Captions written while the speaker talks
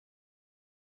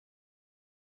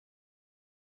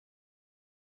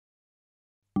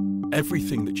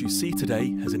Everything that you see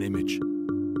today has an image.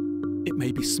 It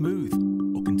may be smooth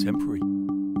or contemporary.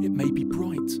 It may be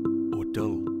bright or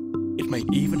dull. It may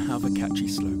even have a catchy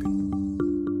slogan.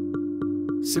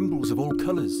 Symbols of all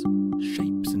colours,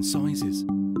 shapes and sizes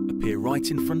appear right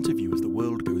in front of you as the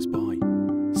world goes by,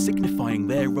 signifying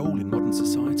their role in modern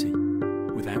society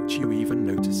without you even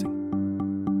noticing.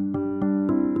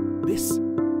 This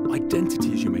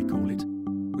identity, as you may call it,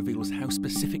 reveals how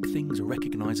specific things are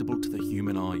recognisable to the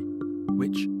human eye,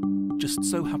 which, just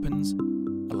so happens,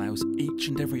 allows each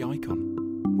and every icon,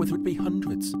 whether it be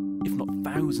hundreds, if not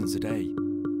thousands a day,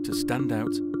 to stand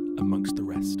out amongst the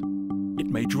rest. It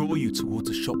may draw you towards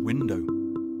a shop window,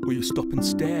 or you stop and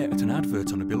stare at an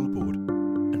advert on a billboard,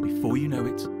 and before you know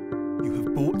it, you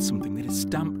have bought something that is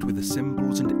stamped with the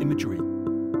symbols and imagery.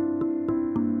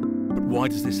 But why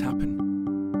does this happen?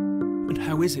 And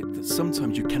how is it that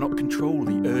sometimes you cannot control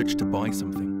the urge to buy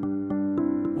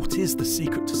something? What is the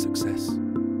secret to success?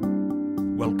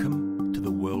 Welcome to the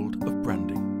world of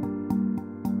branding.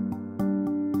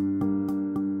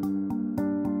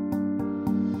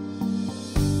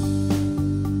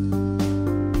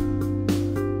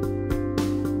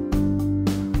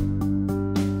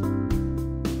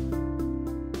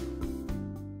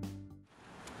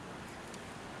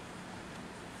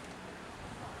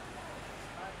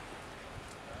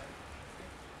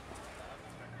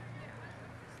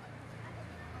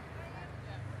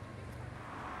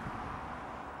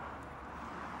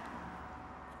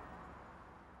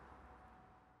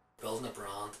 Building a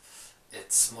brand,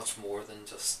 it's much more than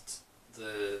just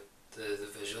the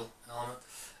visual element.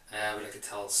 We like to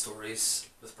tell stories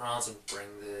with brands and bring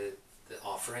the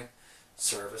offering,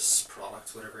 service,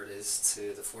 product, whatever it is,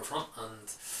 to the forefront.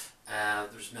 And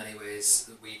there's many ways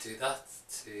that we do that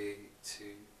to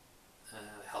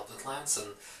help the clients,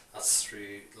 and that's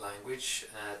through language,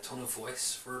 tone of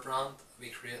voice for a brand that we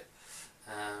create,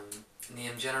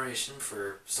 name generation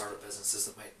for startup businesses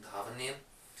that might have a name.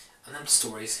 And then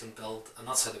stories can build, and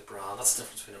that's how the brand, that's the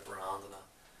difference between a brand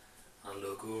and a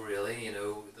logo, really. You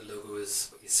know, the logo is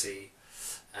what you see,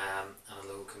 and a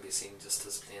logo can be seen just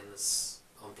as plain as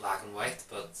on black and white.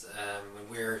 But when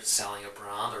we're selling a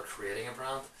brand or creating a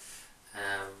brand,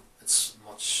 it's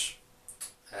much,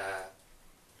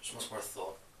 there's much more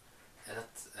thought in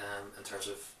it, in terms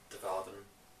of developing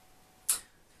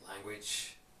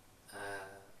language.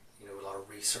 You know, a lot of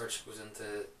research goes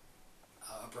into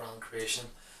a brand creation,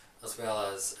 as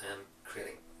well as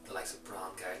creating the likes of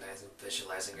brand guidelines and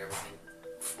visualising everything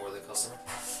for the customer.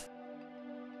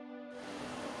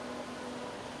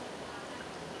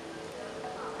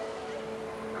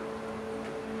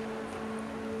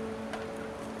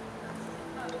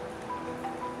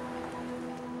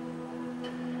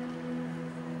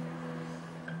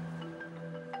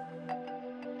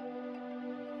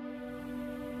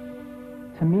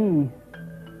 To me,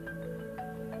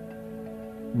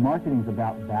 marketing is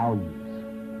about values.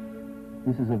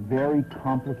 This is a very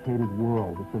complicated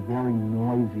world. It's a very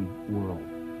noisy world.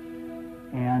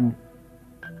 And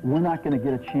we're not going to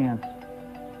get a chance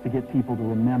to get people to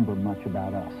remember much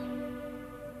about us.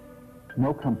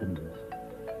 No company is.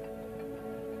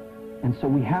 And so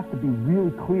we have to be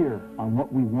really clear on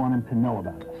what we want them to know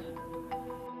about us.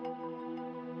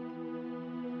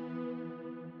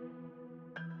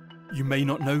 You may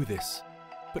not know this,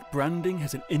 but branding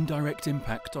has an indirect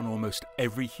impact on almost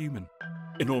every human,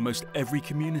 in almost every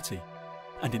community,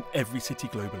 and in every city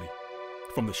globally.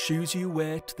 From the shoes you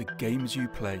wear to the games you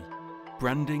play,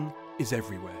 branding is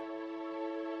everywhere.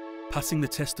 Passing the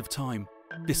test of time,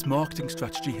 this marketing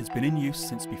strategy has been in use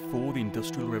since before the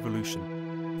Industrial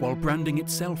Revolution, while branding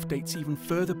itself dates even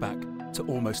further back to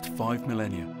almost 5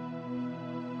 millennia.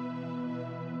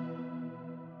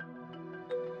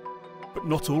 But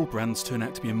not all brands turn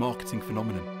out to be a marketing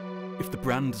phenomenon. If the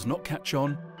brand does not catch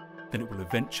on, then it will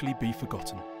eventually be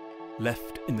forgotten,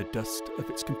 left in the dust of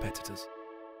its competitors.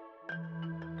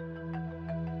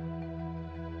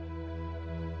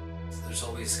 There's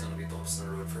always going to be bumps in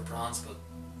the road for brands, but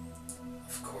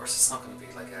of course it's not going to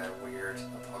be like a weird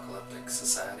apocalyptic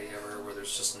society ever where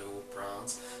there's just no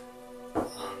brands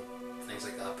and things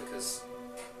like that, because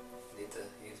you need to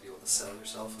be able to sell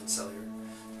yourself and sell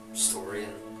your story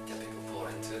and get people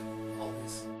bought into it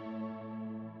always.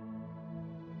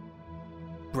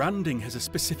 Branding has a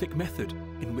specific method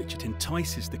in which it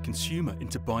entices the consumer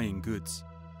into buying goods.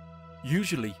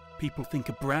 Usually, people think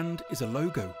a brand is a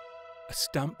logo, a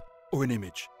stamp, or an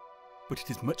image, but it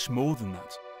is much more than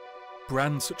that.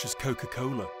 Brands such as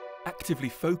Coca-Cola actively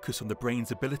focus on the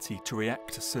brain's ability to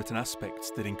react to certain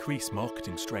aspects that increase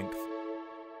marketing strength.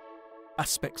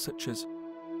 Aspects such as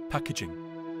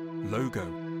packaging, logo,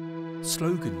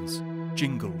 slogans,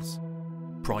 jingles,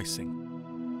 pricing.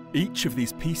 Each of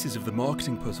these pieces of the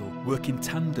marketing puzzle work in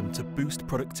tandem to boost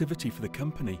productivity for the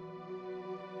company.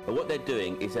 But what they're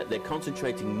doing is that they're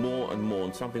concentrating more and more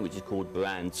on something which is called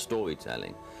brand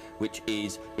storytelling, which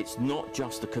is, it's not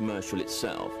just the commercial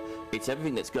itself, it's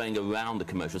everything that's going around the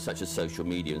commercial, such as social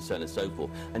media and so on and so forth,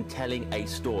 and telling a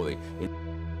story.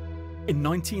 In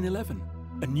 1911,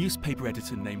 a newspaper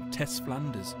editor named Tess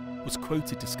Flanders was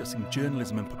quoted discussing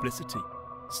journalism and publicity,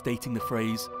 stating the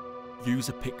phrase, "Use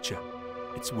a picture,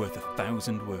 it's worth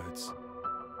 1,000 words."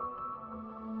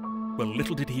 Well,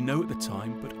 little did he know at the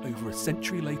time, but over a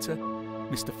century later,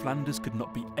 Mr. Flanders could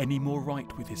not be any more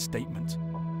right with his statement,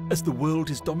 as the world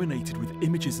is dominated with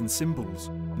images and symbols,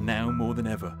 now more than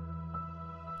ever.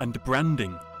 And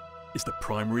branding is the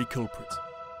primary culprit.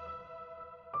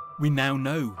 We now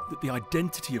know that the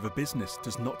identity of a business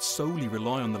does not solely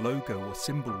rely on the logo or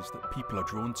symbols that people are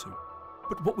drawn to.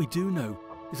 But what we do know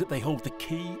is that they hold the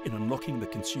key in unlocking the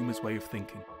consumer's way of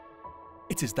thinking.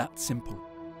 It is that simple.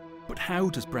 But how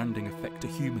does branding affect a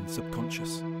human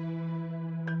subconscious?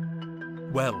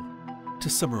 Well, to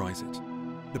summarise it,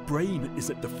 the brain is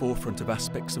at the forefront of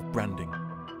aspects of branding,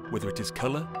 whether it is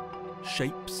colour,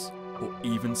 shapes, or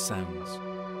even sounds.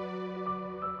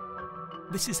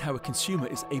 This is how a consumer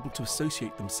is able to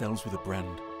associate themselves with a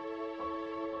brand.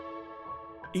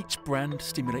 Each brand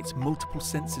stimulates multiple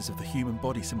senses of the human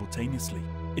body simultaneously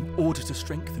in order to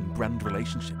strengthen brand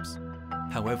relationships.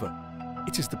 However,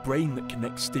 it is the brain that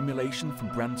connects stimulation from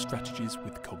brand strategies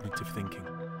with cognitive thinking.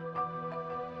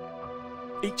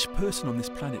 Each person on this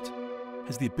planet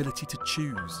has the ability to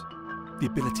choose, the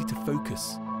ability to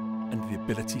focus, and the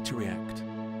ability to react.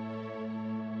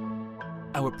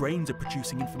 Our brains are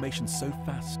producing information so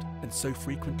fast and so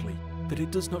frequently that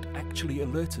it does not actually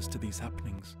alert us to these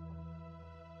happenings.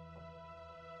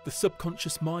 The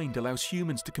subconscious mind allows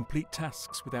humans to complete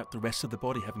tasks without the rest of the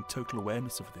body having total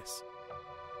awareness of this.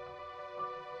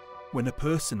 When a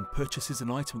person purchases an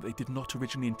item that they did not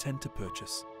originally intend to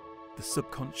purchase, the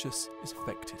subconscious is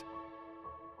affected.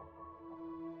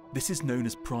 This is known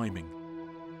as priming,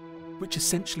 which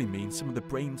essentially means some of the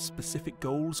brain's specific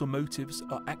goals or motives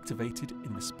are activated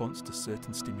in response to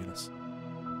certain stimulus.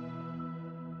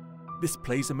 This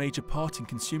plays a major part in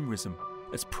consumerism,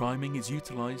 as priming is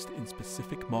utilised in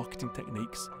specific marketing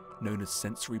techniques known as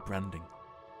sensory branding,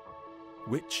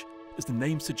 which, as the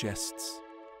name suggests,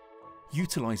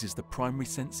 utilises the primary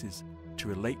senses to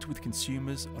relate with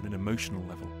consumers on an emotional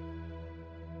level.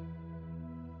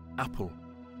 Apple,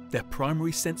 their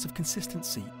primary sense of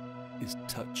consistency is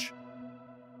touch.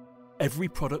 Every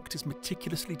product is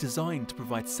meticulously designed to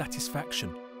provide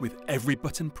satisfaction with every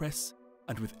button press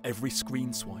and with every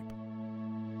screen swipe.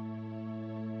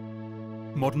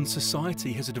 Modern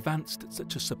society has advanced at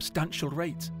such a substantial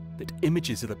rate that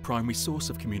images are the primary source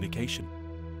of communication.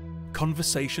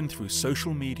 Conversation through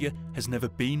social media has never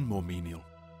been more menial.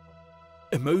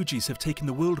 Emojis have taken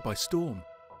the world by storm,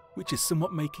 which is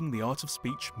somewhat making the art of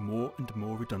speech more and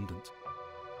more redundant.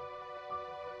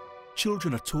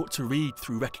 Children are taught to read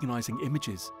through recognising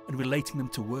images and relating them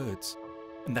to words,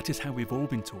 and that is how we've all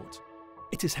been taught.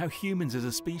 It is how humans as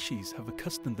a species have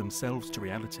accustomed themselves to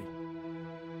reality.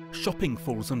 Shopping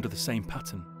falls under the same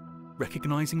pattern,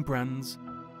 recognising brands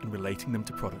and relating them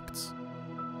to products.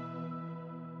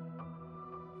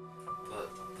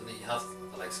 But then you have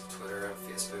the likes of Twitter and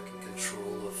Facebook and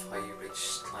control of how you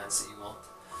reach clients that you want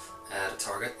to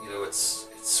target. You know, it's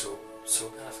so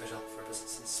beneficial for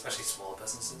businesses, especially small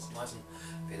businesses. Imagine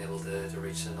being able to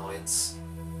reach an audience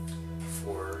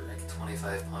for like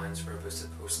 £25 for a boosted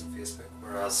post on Facebook,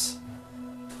 whereas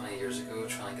 20 years ago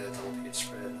trying to get a double page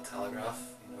spread in the Telegraph,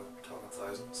 you know, we're talking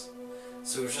thousands.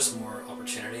 So there's just more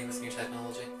opportunity with new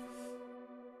technology.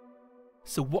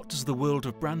 So what does the world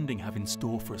of branding have in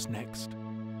store for us next?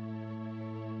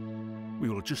 We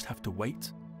will just have to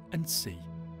wait and see.